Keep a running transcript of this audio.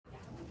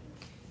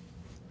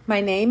My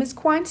name is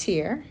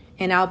Quantier,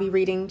 and I'll be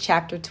reading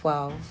Chapter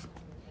 12.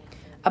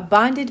 A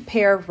bonded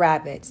pair of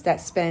rabbits that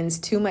spends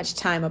too much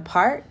time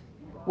apart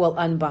will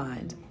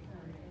unbond.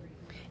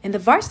 And the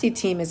varsity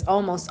team is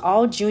almost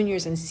all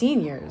juniors and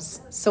seniors,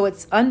 so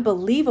it's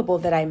unbelievable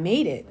that I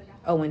made it,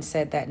 Owen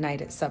said that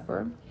night at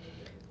supper.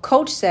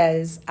 Coach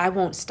says I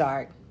won't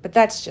start, but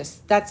that's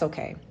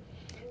okay.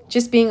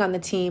 Just being on the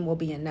team will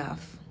be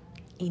enough.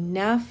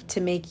 Enough to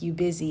make you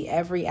busy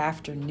every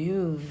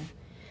afternoon.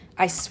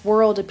 I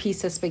swirled a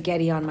piece of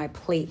spaghetti on my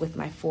plate with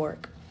my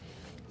fork.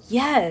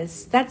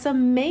 Yes, that's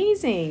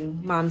amazing,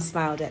 Mom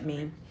smiled at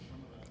me.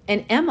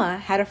 And Emma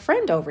had a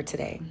friend over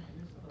today.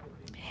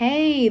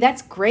 Hey,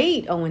 that's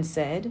great, Owen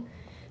said.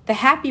 The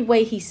happy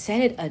way he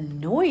said it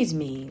annoys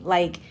me,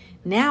 like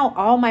now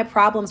all my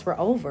problems were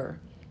over.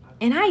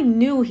 And I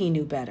knew he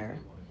knew better.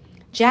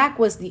 Jack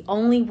was the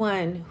only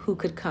one who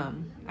could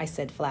come, I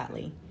said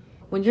flatly.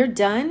 When you're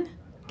done,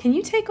 can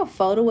you take a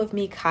photo of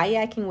me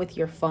kayaking with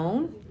your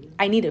phone?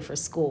 I need it for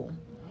school.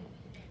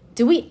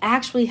 Do we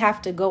actually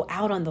have to go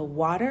out on the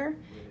water?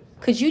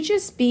 Could you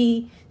just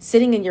be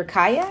sitting in your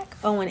kayak?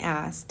 Owen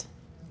asked.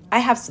 I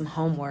have some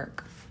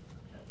homework.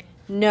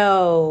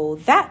 No,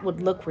 that would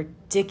look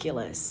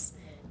ridiculous.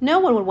 No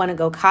one would want to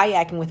go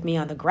kayaking with me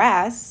on the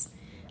grass.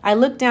 I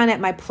looked down at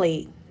my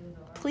plate.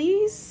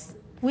 Please?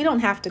 We don't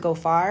have to go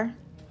far.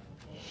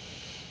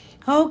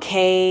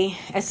 Okay.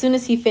 As soon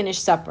as he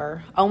finished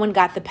supper, Owen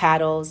got the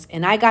paddles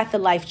and I got the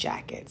life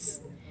jackets.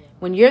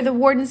 When you're the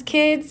warden's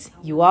kids,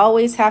 you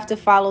always have to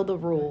follow the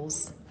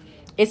rules.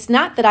 It's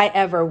not that I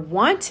ever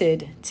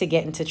wanted to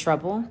get into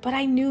trouble, but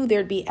I knew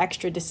there'd be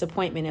extra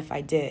disappointment if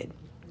I did.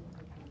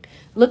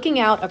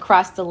 Looking out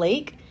across the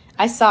lake,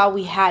 I saw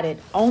we had it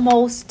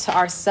almost to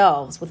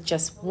ourselves with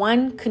just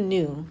one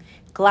canoe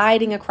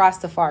gliding across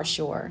the far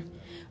shore.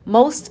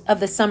 Most of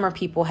the summer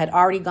people had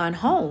already gone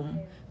home,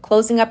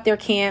 closing up their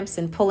camps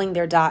and pulling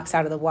their docks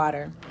out of the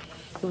water.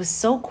 It was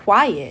so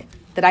quiet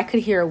that I could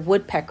hear a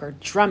woodpecker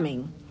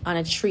drumming on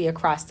a tree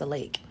across the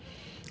lake.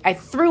 I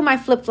threw my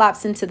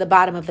flip-flops into the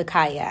bottom of the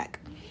kayak.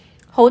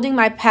 Holding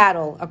my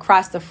paddle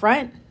across the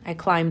front, I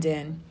climbed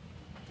in.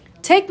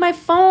 Take my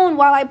phone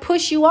while I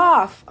push you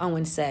off,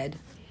 Owen said.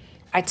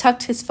 I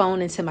tucked his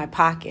phone into my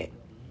pocket.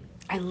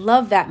 I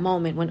love that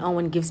moment when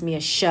Owen gives me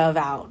a shove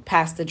out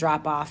past the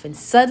drop-off and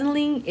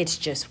suddenly it's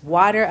just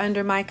water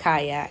under my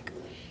kayak.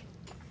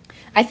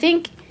 I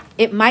think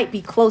it might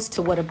be close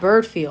to what a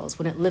bird feels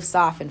when it lifts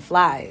off and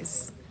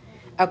flies.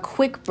 A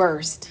quick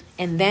burst,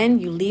 and then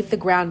you leave the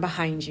ground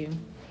behind you.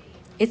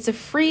 It's a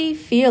free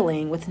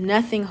feeling with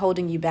nothing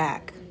holding you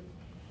back.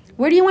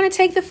 Where do you want to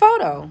take the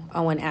photo?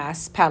 Owen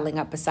asked, paddling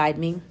up beside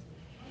me.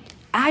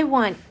 I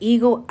want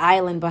Eagle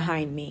Island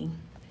behind me.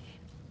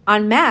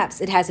 On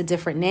maps, it has a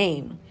different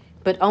name,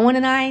 but Owen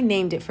and I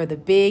named it for the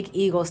big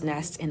eagle's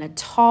nest in a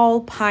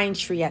tall pine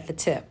tree at the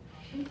tip.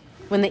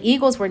 When the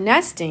eagles were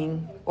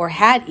nesting, or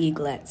had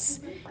eaglets,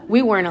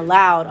 we weren't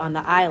allowed on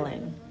the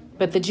island,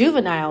 but the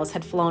juveniles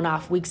had flown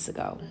off weeks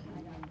ago.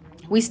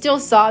 We still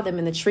saw them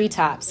in the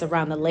treetops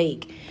around the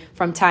lake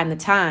from time to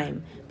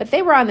time, but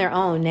they were on their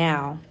own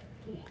now.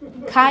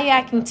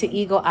 Kayaking to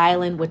Eagle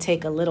Island would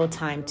take a little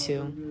time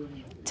too,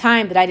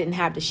 time that I didn't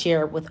have to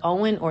share with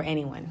Owen or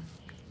anyone.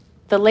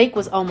 The lake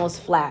was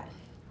almost flat,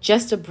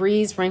 just a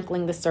breeze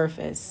wrinkling the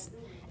surface.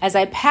 As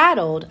I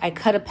paddled, I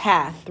cut a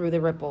path through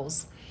the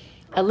ripples.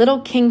 A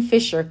little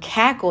kingfisher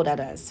cackled at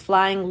us,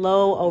 flying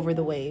low over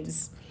the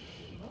waves.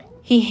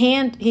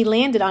 He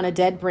landed on a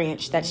dead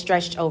branch that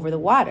stretched over the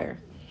water.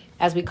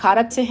 As we caught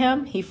up to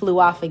him, he flew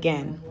off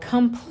again,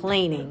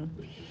 complaining.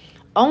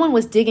 Owen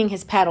was digging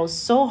his paddle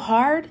so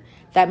hard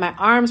that my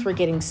arms were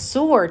getting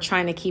sore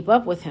trying to keep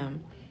up with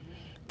him.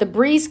 The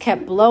breeze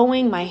kept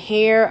blowing my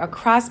hair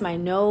across my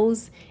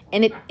nose,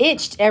 and it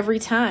itched every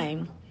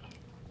time.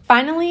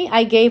 Finally,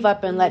 I gave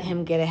up and let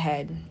him get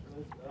ahead.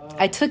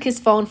 I took his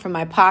phone from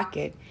my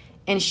pocket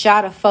and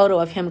shot a photo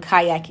of him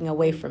kayaking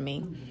away from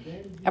me.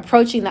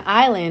 Approaching the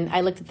island, I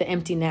looked at the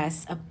empty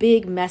nest, a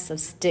big mess of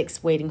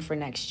sticks waiting for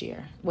next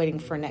year. When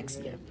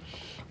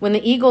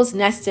the eagles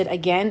nested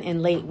again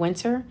in late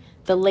winter,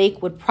 the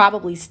lake would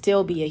probably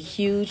still be a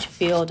huge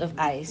field of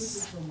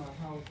ice.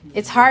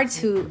 It's hard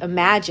to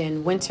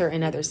imagine winter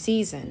in other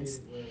seasons,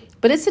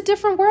 but it's a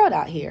different world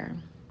out here.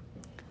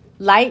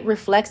 Light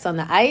reflects on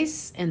the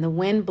ice and the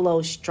wind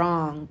blows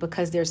strong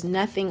because there's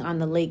nothing on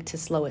the lake to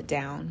slow it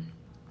down.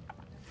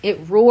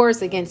 It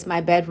roars against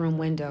my bedroom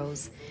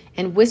windows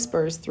and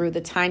whispers through the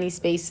tiny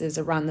spaces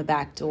around the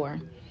back door.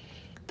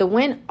 The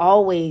wind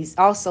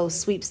also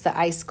sweeps the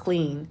ice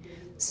clean,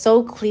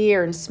 so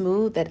clear and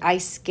smooth that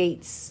ice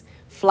skates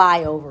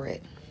fly over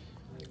it.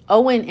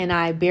 Owen and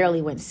I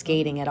barely went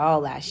skating at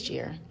all last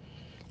year.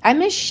 I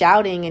miss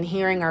shouting and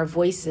hearing our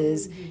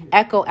voices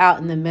echo out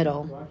in the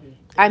middle.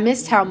 I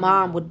missed how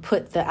Mom would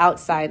put the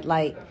outside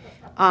light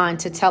on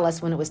to tell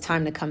us when it was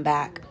time to come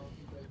back.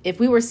 If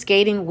we were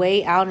skating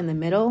way out in the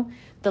middle,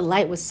 the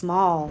light was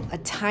small, a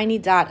tiny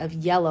dot of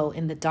yellow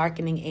in the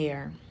darkening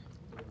air.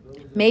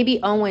 Maybe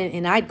Owen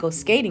and I'd go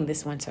skating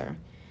this winter.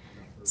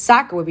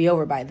 Soccer would be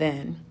over by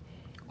then.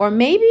 Or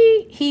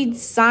maybe he'd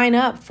sign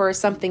up for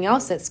something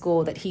else at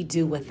school that he'd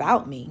do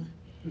without me.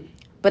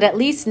 But at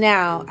least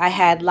now I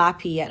had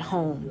Lapi at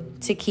home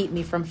to keep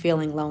me from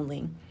feeling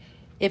lonely.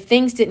 If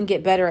things didn't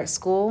get better at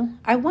school,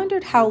 I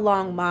wondered how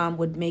long Mom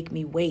would make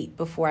me wait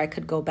before I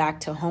could go back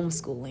to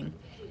homeschooling.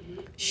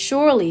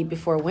 Surely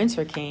before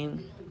winter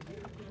came.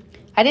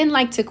 I didn't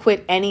like to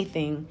quit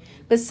anything,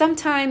 but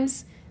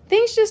sometimes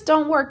things just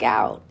don't work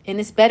out, and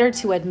it's better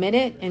to admit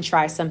it and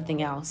try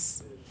something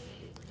else.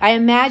 I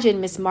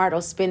imagined Miss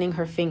Martle spinning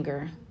her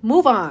finger.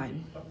 Move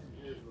on.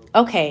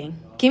 Okay,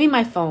 give me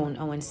my phone,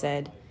 Owen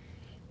said.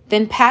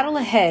 Then paddle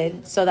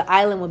ahead so the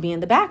island will be in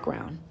the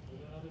background.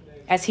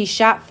 As he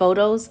shot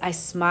photos, I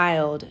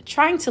smiled,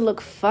 trying to look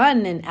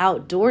fun and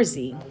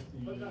outdoorsy.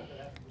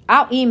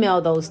 I'll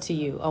email those to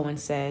you, Owen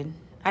said.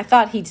 I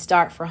thought he'd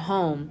start for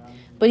home,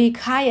 but he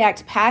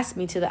kayaked past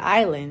me to the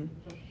island.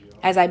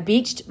 As I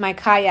beached my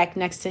kayak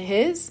next to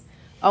his,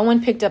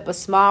 Owen picked up a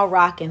small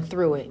rock and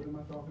threw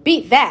it.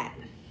 Beat that!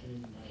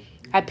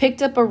 I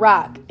picked up a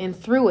rock and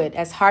threw it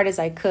as hard as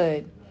I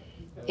could.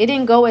 It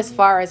didn't go as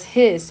far as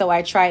his, so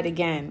I tried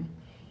again.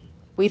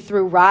 We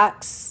threw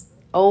rocks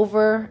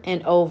over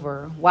and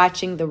over,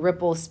 watching the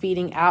ripples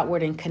speeding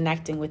outward and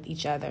connecting with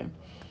each other.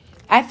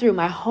 I threw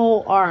my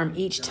whole arm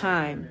each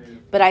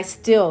time, but I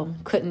still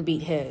couldn't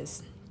beat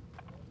his.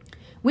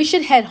 We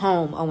should head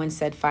home, Owen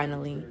said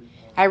finally.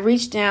 I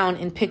reached down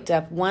and picked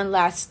up one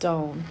last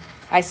stone.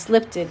 I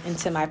slipped it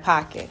into my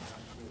pocket.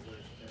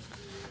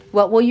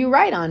 What will you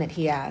write on it,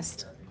 he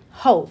asked.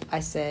 Hope, I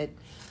said.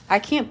 I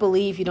can't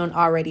believe you don't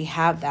already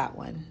have that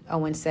one,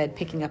 Owen said,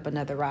 picking up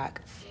another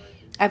rock.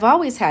 I've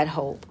always had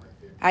hope.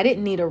 I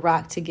didn't need a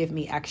rock to give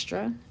me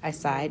extra, I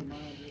sighed.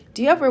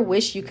 Do you ever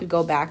wish you could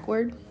go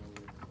backward?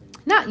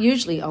 Not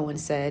usually, Owen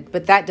said,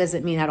 but that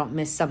doesn't mean I don't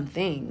miss some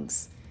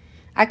things.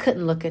 I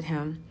couldn't look at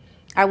him.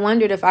 I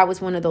wondered if I was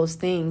one of those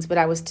things, but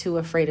I was too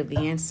afraid of the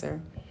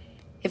answer.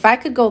 If I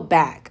could go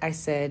back, I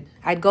said,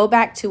 I'd go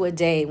back to a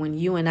day when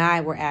you and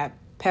I were at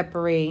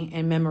Peppery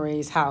and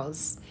Memory's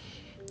house.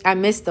 I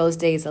miss those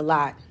days a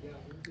lot.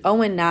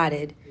 Owen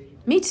nodded.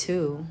 Me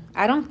too.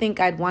 I don't think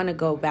I'd want to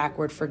go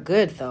backward for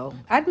good, though.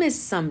 I'd miss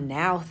some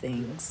now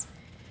things.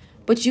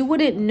 But you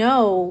wouldn't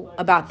know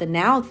about the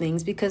now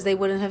things because they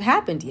wouldn't have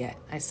happened yet,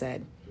 I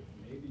said.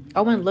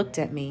 Owen looked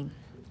at me.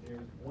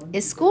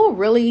 Is school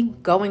really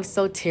going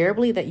so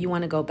terribly that you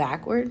want to go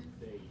backward?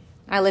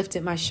 I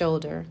lifted my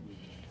shoulder.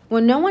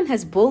 Well, no one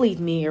has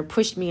bullied me or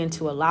pushed me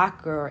into a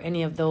locker or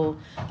any of those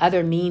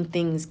other mean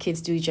things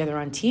kids do each other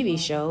on TV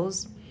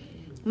shows.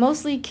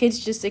 Mostly kids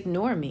just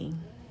ignore me.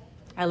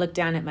 I looked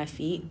down at my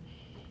feet.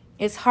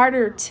 It's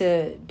harder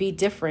to be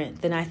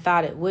different than I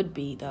thought it would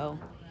be, though.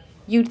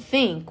 You'd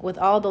think with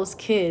all those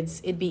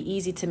kids, it'd be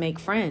easy to make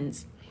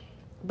friends.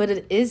 But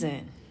it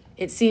isn't.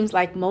 It seems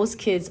like most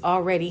kids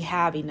already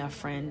have enough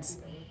friends,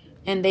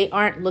 and they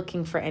aren't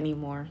looking for any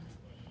more.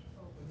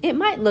 It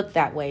might look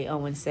that way,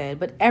 Owen said,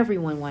 but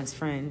everyone wants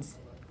friends.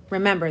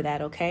 Remember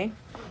that, okay?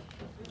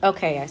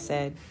 Okay, I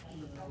said,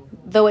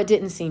 though it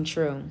didn't seem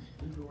true.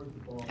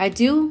 I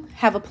do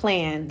have a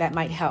plan that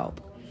might help.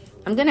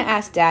 I'm going to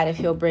ask Dad if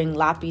he'll bring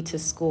Lapi to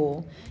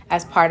school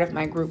as part of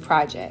my group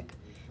project.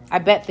 I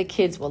bet the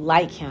kids will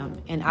like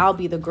him, and I'll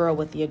be the girl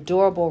with the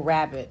adorable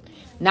rabbit,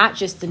 not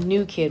just the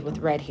new kid with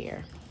red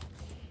hair.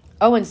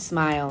 Owen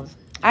smiled.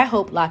 I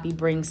hope Lapi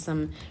brings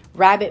some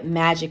rabbit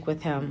magic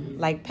with him,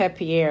 like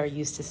Pepierre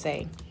used to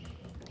say.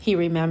 He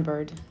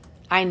remembered.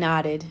 I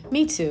nodded.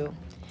 Me too.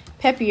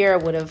 Pepierre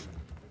would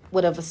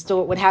have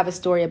a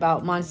story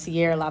about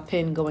Monsieur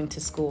Lapin going to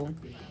school,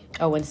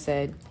 Owen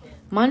said.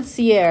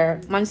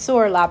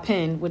 Monsieur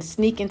Lapin would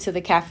sneak into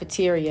the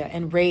cafeteria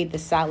and raid the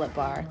salad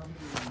bar.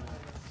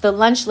 The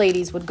lunch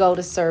ladies would go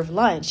to serve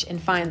lunch and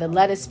find the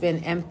lettuce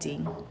bin empty.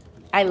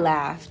 I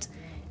laughed.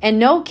 And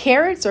no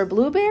carrots or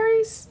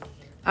blueberries?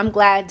 I'm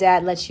glad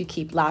Dad lets you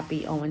keep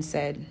Lapi, Owen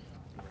said.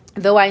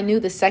 Though I knew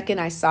the second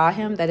I saw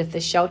him that if the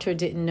shelter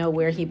didn't know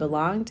where he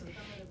belonged,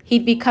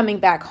 he'd be coming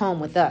back home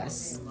with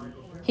us.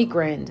 He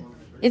grinned.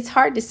 It's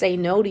hard to say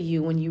no to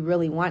you when you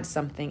really want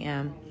something,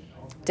 Em.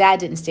 Dad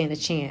didn't stand a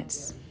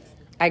chance.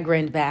 I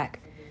grinned back.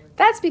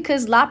 That's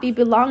because Lapi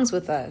belongs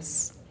with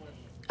us.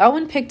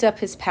 Owen picked up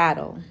his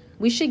paddle.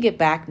 We should get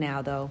back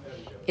now, though.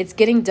 It's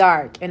getting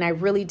dark, and I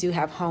really do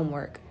have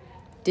homework.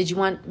 Did you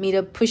want me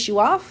to push you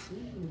off?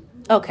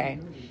 Okay.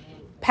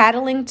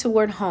 Paddling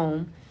toward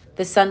home,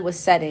 the sun was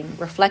setting,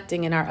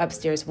 reflecting in our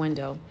upstairs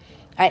window.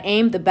 I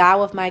aimed the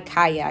bow of my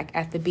kayak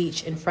at the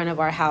beach in front of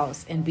our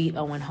house and beat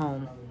Owen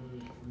home.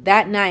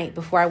 That night,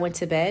 before I went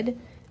to bed,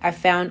 I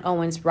found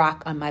Owen's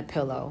rock on my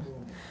pillow.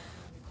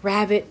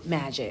 Rabbit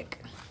magic.